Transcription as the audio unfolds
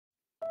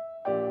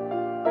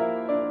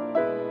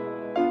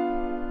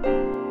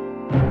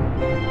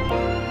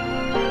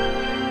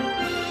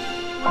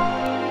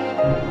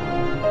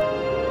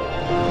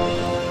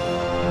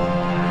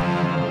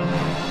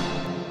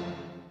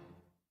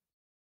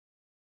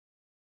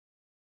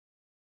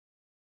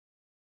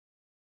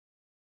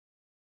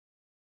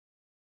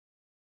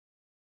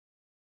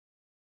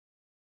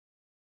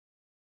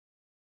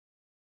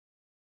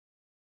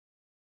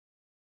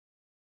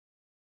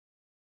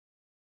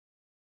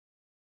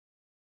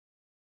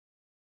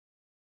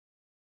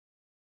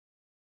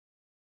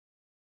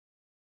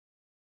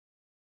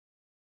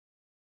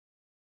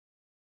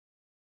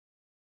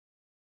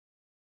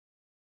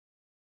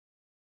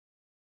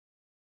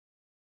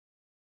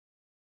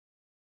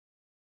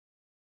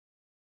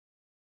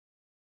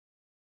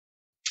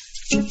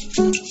Since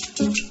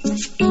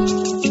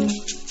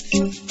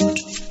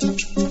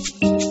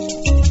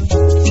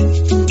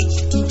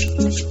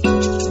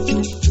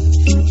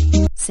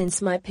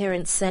my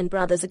parents and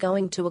brothers are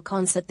going to a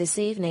concert this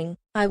evening,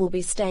 I will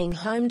be staying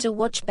home to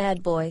watch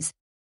Bad Boys.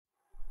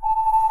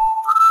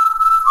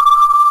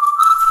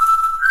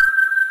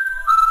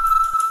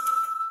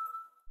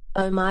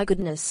 Oh my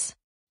goodness.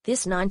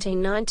 This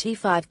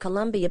 1995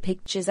 Columbia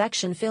Pictures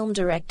action film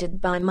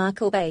directed by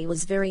Michael Bay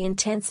was very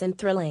intense and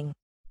thrilling.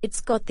 It's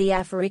got the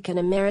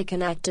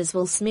African-American actors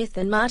Will Smith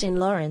and Martin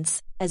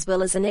Lawrence, as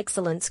well as an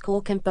excellent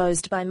score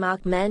composed by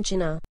Mark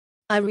Mancina.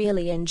 I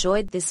really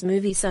enjoyed this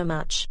movie so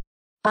much.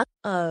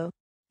 Uh-oh.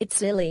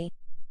 It's Lily.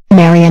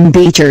 Marion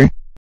Beecher.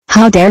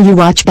 How dare you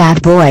watch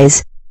Bad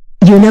Boys?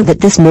 You know that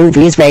this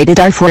movie is rated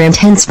R for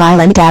intense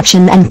violent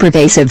action and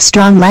pervasive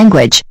strong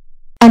language.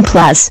 And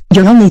plus,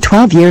 you're only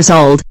 12 years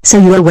old, so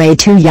you are way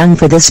too young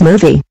for this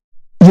movie.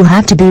 You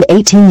have to be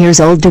 18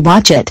 years old to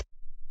watch it.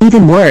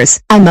 Even worse,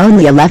 I'm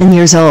only 11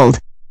 years old.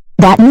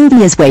 That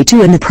movie is way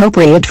too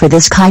inappropriate for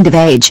this kind of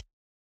age.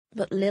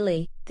 But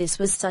Lily, this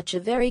was such a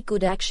very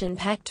good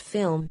action-packed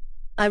film.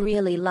 I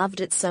really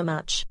loved it so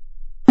much.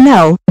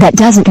 No, that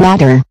doesn't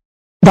matter.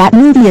 That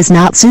movie is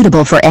not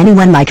suitable for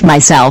anyone like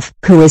myself,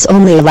 who is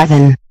only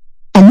 11.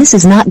 And this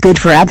is not good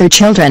for other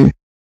children.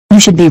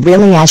 You should be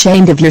really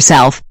ashamed of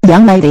yourself,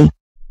 young lady.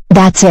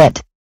 That's it.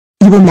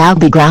 You will now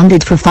be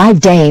grounded for 5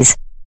 days.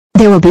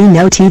 There will be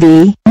no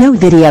TV, no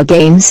video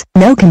games,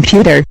 no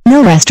computer,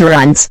 no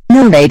restaurants,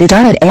 no rated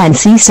R and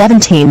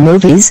NC-17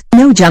 movies,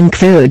 no junk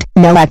food,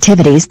 no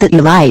activities that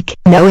you like,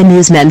 no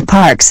amusement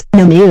parks,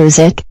 no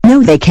music, no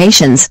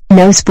vacations,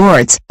 no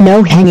sports,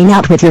 no hanging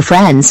out with your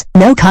friends,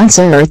 no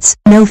concerts,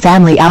 no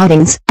family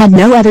outings, and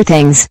no other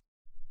things.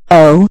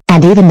 Oh,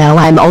 and even though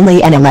I'm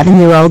only an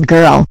 11-year-old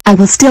girl, I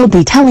will still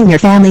be telling your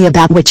family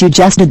about what you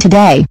just did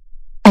today.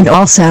 And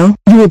also,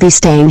 you will be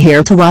staying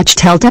here to watch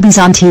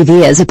Teletubbies on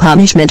TV as a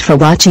punishment for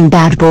watching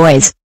Bad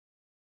Boys.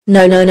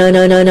 No.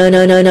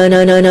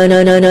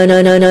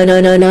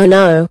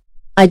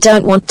 I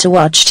don't want to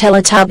watch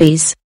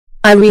Teletubbies.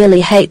 I really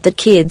hate that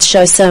kids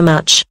show so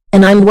much,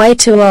 and I'm way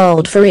too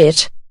old for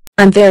it.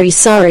 I'm very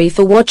sorry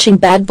for watching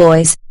Bad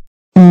Boys.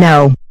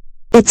 No.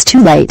 It's too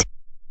late.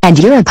 And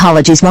your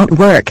apologies won't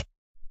work.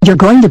 You're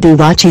going to be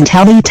watching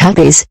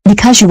Teletubbies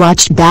because you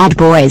watched Bad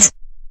Boys.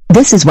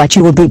 This is what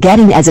you will be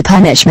getting as a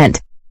punishment.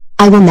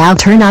 I will now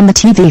turn on the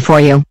TV for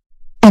you.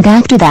 And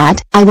after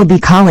that, I will be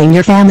calling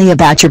your family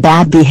about your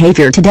bad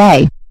behavior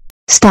today.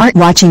 Start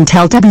watching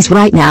Teletubbies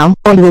right now,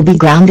 or you will be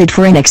grounded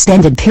for an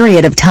extended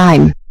period of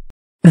time.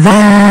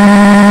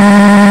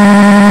 Bye.